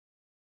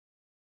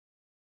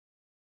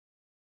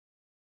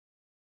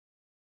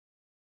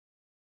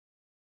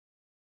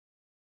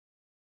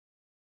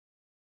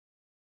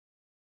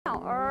How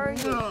are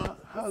you?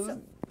 How's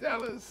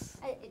Dallas?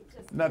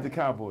 Just, Not the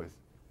Cowboys.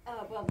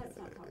 well, let's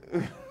not talk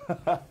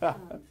about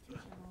it.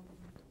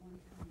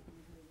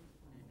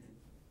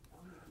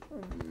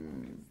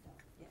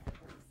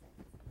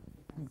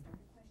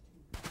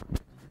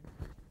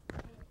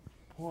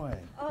 Boy.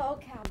 Oh,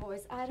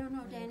 Cowboys. I don't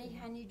know, Danny.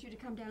 I need you to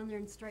come down there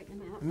and straighten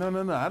them out.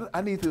 No.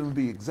 I need them to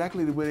be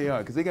exactly the way they are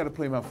because they got to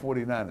play my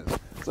 49ers.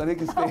 So they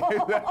can stay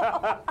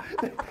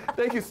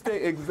they can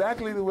stay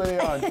exactly the way they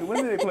are.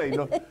 When do they play?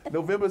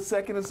 November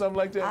 2nd or something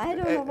like that? I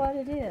don't know what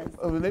it is.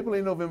 When they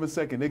play November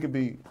 2nd,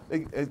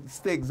 they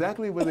stay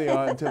exactly where they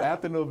are until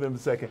after November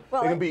 2nd.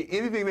 Well, they can be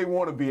anything they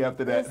want to be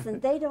after that. Listen,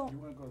 they don't. You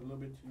want to go a little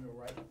bit to your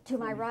right? To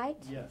my right?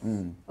 Yes.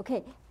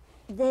 Okay.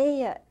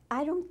 They,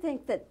 I don't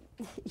think that,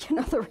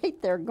 the rate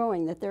they're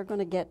going, that they're going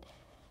to get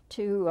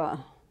too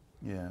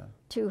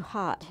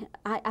hot.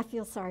 I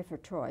feel sorry for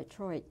Troy.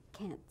 Troy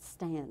can't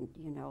stand,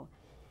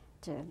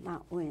 to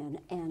not win.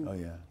 And, oh,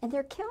 yeah. And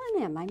they're killing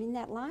him. I mean,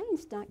 that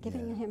line's not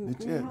giving him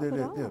any help at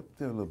all.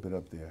 They're a little bit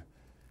up there.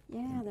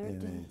 Yeah,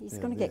 he's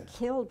going to get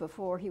killed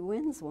before he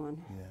wins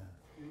one. Yeah.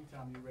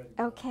 Anytime you're ready.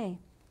 Okay.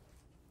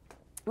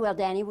 Well,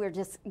 Danny, we're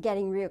just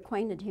getting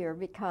reacquainted here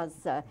because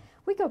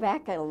we go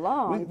back a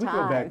long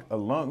time.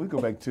 We go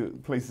back to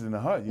places in the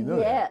heart, you know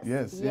that.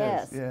 Yes.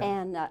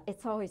 And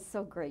it's always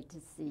so great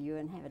to see you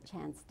and have a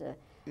chance to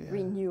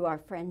renew our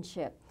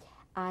friendship.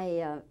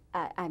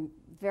 I'm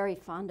very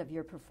fond of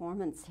your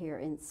performance here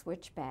in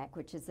Switchback,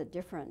 which is a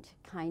different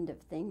kind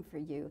of thing for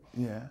you.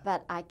 Yeah.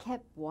 But I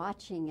kept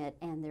watching it,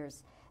 and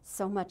there's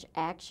so much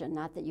action,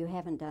 not that you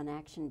haven't done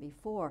action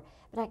before,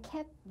 but I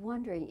kept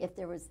wondering if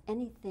there was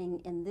anything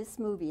in this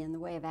movie in the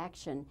way of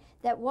action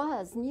that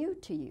was new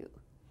to you.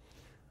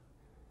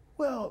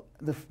 Well,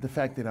 the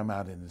fact that I'm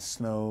out in the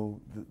snow,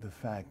 the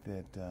fact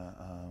that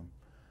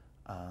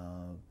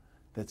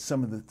that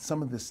some of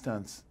the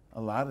stunts,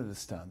 a lot of the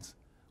stunts,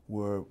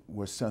 were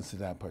stunts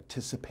that I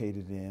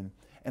participated in,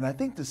 and I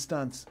think the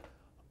stunts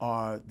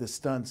are the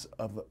stunts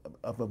of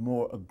a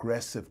more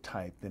aggressive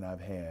type than I've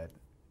had.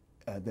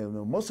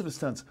 Most of the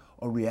stunts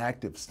are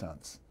reactive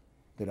stunts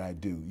that I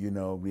do,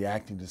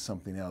 reacting to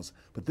something else.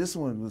 But this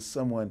one was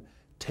someone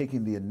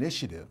taking the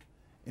initiative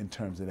in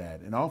terms of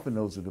that, and often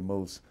those are the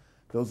most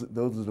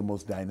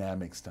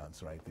dynamic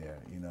stunts right there,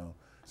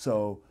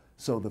 So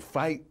the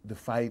fight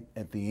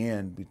at the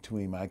end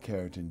between my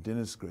character and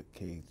Dennis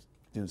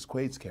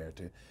Quaid's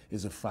character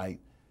is a fight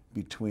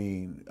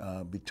between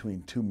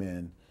two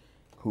men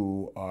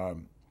who are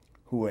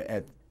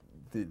at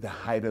the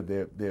height of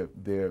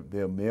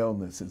their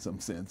maleness in some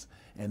sense,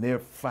 and they're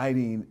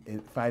fighting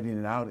it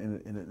out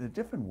in a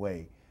different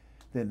way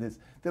than this.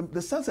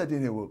 The stunts I did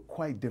here were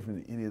quite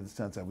different than any of the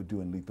stunts I would do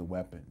in Lethal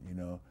Weapon,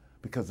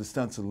 because the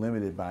stunts are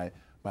limited by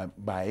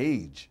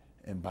age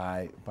and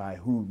by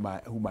who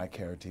my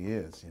character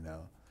is, and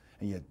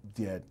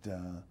yet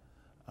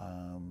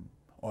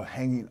or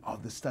hanging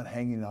off the stunt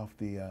hanging off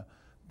the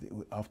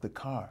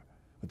car,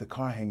 with the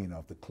car hanging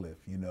off the cliff,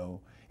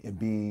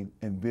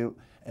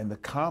 and the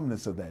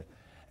calmness of that.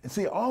 And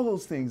see, all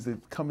those things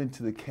that come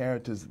into the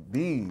character's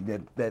being,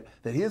 that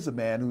here's a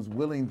man who's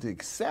willing to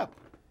accept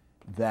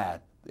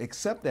that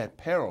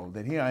peril,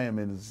 that here I am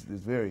in this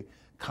very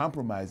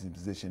compromising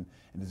position,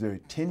 in this very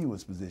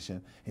tenuous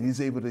position, and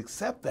he's able to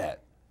accept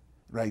that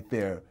right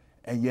there,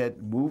 and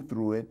yet move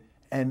through it,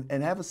 and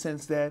have a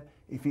sense that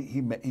if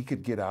he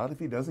could get out. If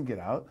he doesn't get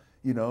out,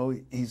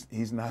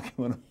 he's not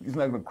gonna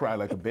cry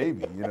like a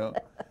baby,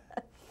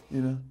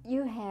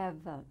 You have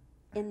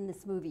in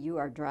this movie you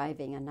are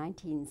driving a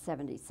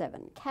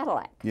 1977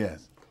 Cadillac.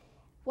 Yes.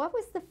 What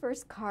was the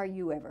first car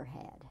you ever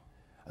had?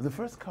 The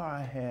first car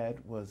I had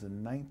was a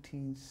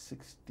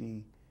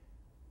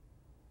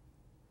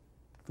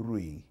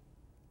 1963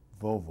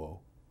 Volvo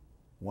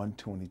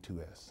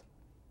 122S.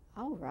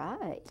 All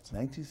right.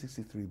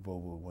 1963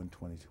 Volvo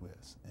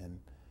 122S, and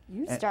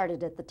you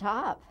started at the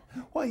top.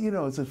 Well,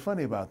 it's what's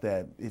funny about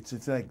that.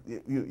 It's like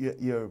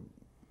you're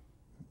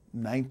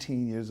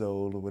 19 years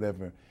old or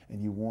whatever,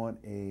 and you want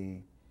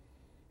a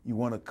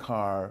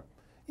car.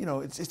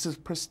 It's a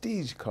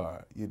prestige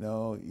car.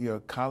 You're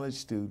a college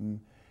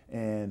student,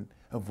 and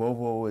a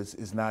Volvo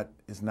is not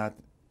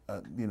a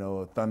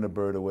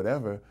Thunderbird or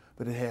whatever,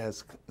 but it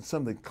has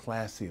something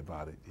classy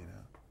about it.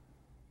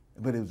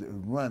 But it's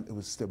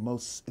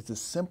the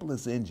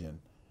simplest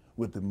engine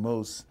with the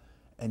most.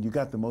 And you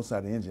got the most out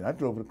of the engine. I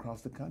drove it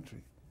across the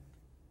country.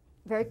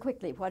 Very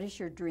quickly, what is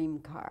your dream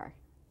car?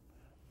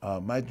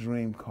 My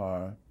dream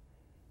car,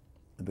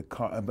 and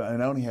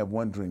I only have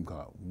one dream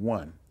car.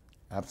 One,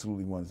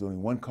 absolutely one. There's only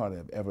one car that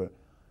I've ever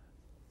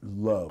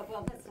loved.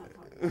 Well, that's not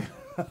talking.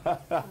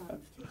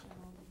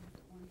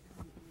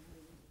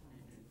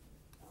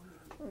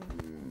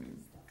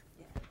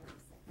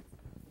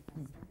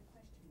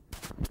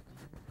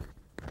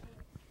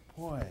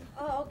 Boy.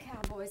 Oh,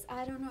 Cowboys.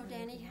 I don't know,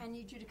 Danny. I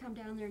need you to come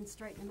down there and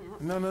straighten them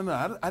out.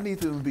 No. I need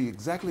them to be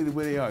exactly the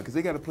way they are because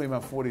they got to play my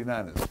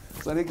 49ers.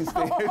 so they can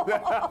stay.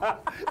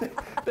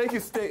 They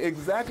can stay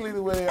exactly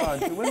the way they are.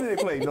 When do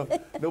they play?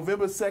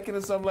 November 2nd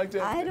or something like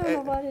that. I don't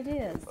know what it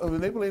is.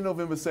 When they play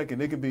November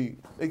 2nd,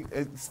 they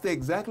stay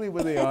exactly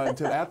where they are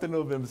until after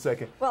November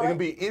 2nd. Well, they can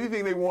be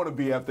anything they want to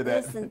be after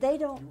that. Listen, they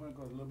don't. You want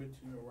to go a little bit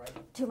to your right?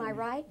 To my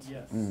right?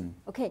 Yes.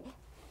 Okay.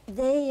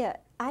 They.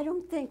 I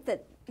don't think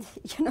that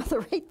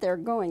the rate they're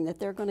going, that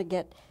they're going to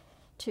get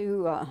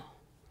too.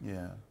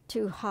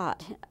 Too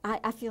hot.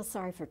 I feel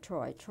sorry for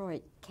Troy.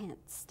 Troy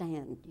can't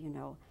stand,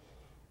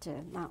 to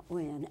not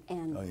win,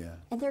 and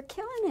and they're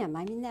killing him.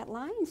 I mean, that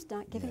line's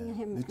not giving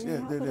him any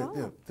help at all.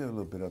 They're a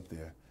little bit up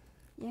there.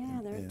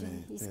 Yeah,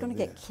 he's going to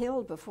get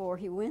killed before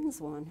he wins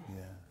one.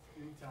 Yeah.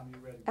 Anytime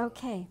you're ready.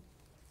 Okay.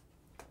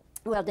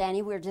 Well,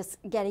 Danny, we're just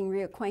getting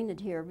reacquainted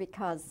here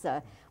because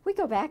we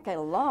go back a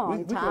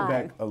long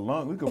time.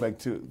 We go back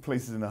to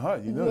places in the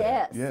heart. You know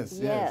that.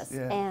 Yes.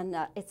 And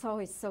it's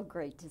always so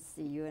great to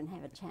see you and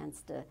have a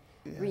chance to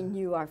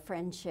renew our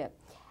friendship.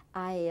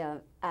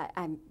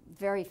 I'm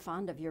very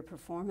fond of your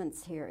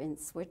performance here in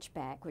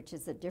Switchback, which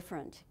is a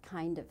different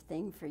kind of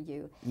thing for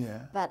you.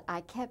 Yeah. But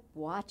I kept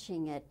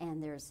watching it,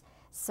 and there's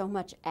so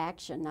much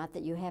action, not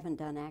that you haven't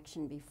done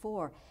action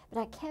before, but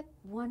I kept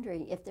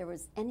wondering if there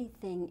was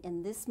anything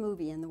in this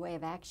movie in the way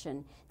of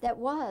action that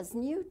was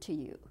new to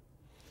you.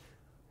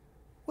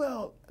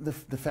 Well, the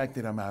fact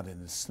that I'm out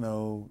in the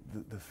snow,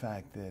 the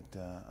fact that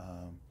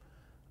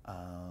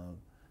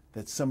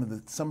that some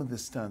of the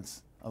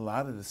stunts, a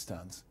lot of the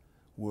stunts,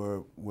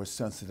 were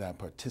stunts that I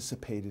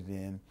participated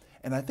in,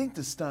 and I think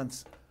the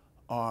stunts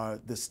are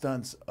the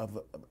stunts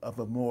of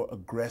a more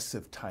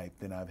aggressive type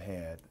than I've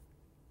had.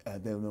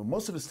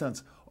 Most of the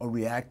stunts are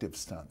reactive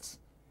stunts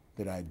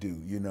that I do,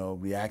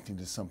 reacting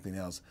to something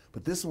else.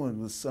 But this one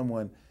was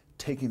someone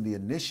taking the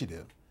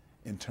initiative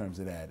in terms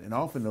of that, and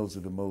often those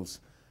are the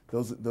most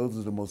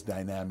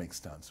dynamic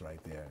stunts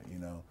right there,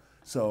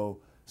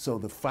 So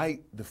the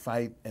fight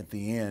at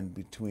the end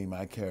between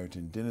my character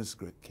and Dennis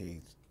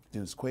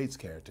Quaid's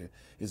character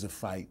is a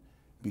fight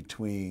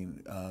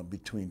between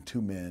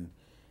two men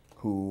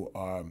who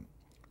are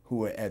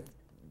at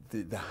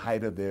the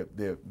height of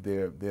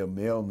their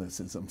maleness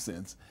in some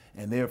sense,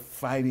 and they're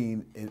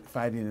fighting it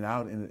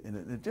out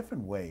in a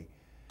different way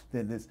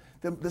than this.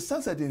 The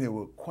stunts I did here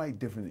were quite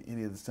different than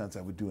any of the stunts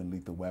I would do in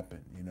Lethal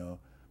Weapon,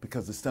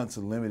 because the stunts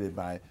are limited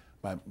by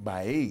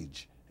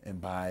age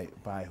and by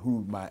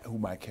who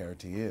my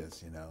character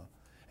is, and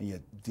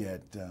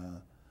yet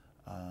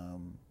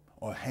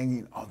or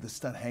the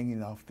stunt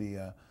hanging off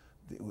the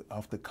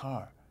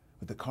car,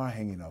 with the car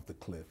hanging off the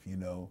cliff,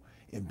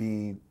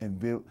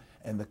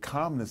 and the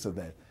calmness of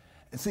that.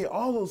 And see,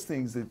 all those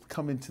things that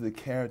come into the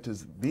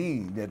character's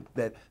being,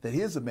 that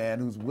here's a man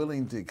who's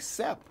willing to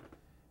accept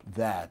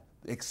that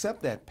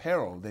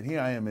peril, that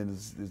here I am in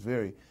this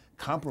very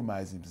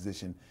compromising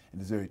position, in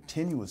this very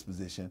tenuous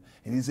position,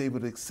 and he's able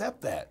to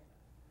accept that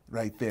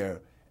right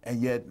there,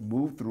 and yet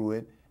move through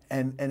it,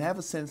 and have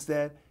a sense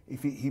that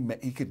if he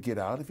could get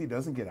out. If he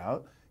doesn't get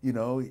out,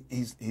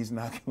 he's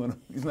not going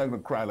to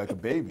cry like a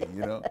baby,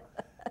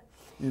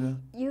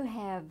 You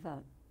have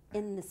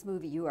in this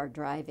movie you are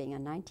driving a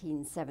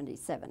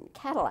 1977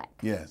 Cadillac.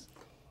 Yes.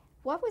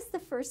 What was the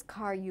first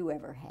car you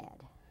ever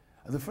had?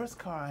 The first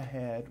car I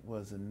had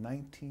was a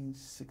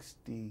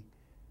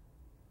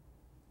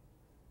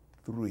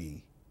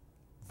 1963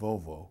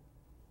 Volvo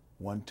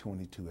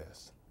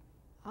 122S.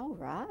 All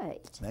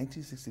right.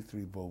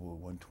 1963 Volvo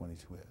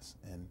 122S,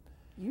 and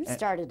you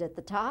started at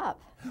the top.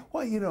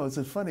 Well, it's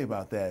funny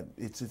about that.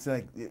 It's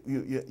like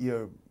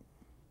you're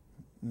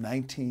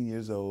 19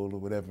 years old or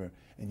whatever,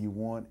 and you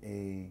want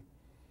a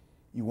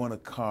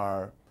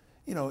car.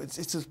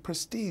 It's a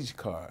prestige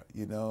car.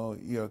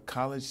 You're a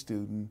college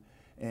student,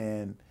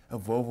 and a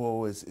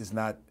Volvo is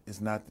not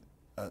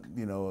a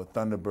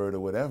Thunderbird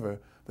or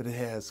whatever, but it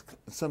has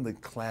something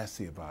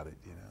classy about it.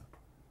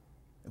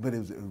 But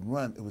it's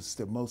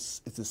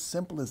the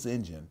simplest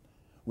engine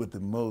with the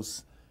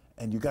most.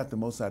 And you got the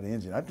most out of the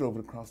engine. I drove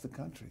it across the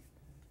country.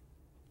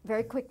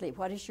 Very quickly,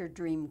 what is your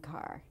dream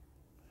car?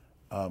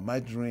 My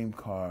dream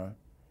car,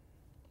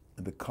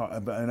 and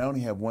I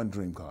only have one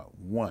dream car,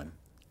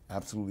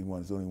 absolutely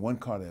one. There's only one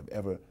car that I've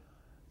ever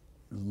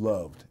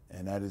loved,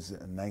 and that is a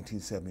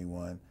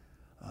 1971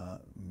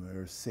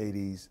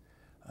 Mercedes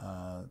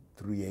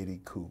 380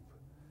 coupe,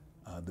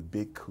 the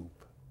big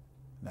coupe,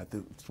 not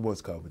the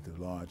sports car, but the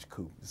large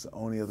coupe. It's the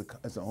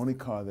only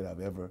car that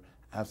I've ever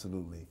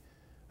absolutely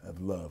have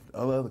loved.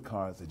 All the other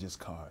cars are just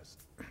cars.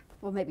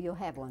 Well, maybe you'll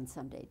have one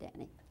someday,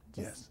 Danny.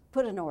 Yes.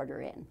 Put an order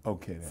in.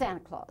 Okay. Then.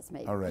 Santa Claus,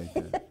 maybe. All right.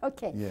 Then.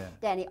 Okay. Yeah.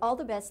 Danny, all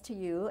the best to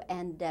you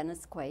and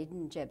Dennis Quaid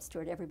and Jeb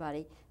Stewart,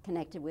 everybody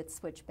connected with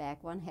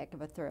Switchback. One heck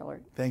of a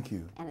thriller. Thank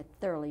you. And I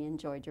thoroughly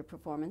enjoyed your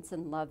performance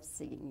and love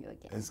seeing you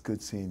again. It's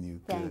good seeing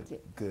you. Thank you.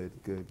 Good.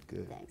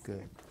 Thanks.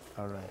 Good.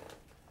 All right.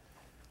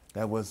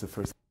 That was the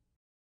first.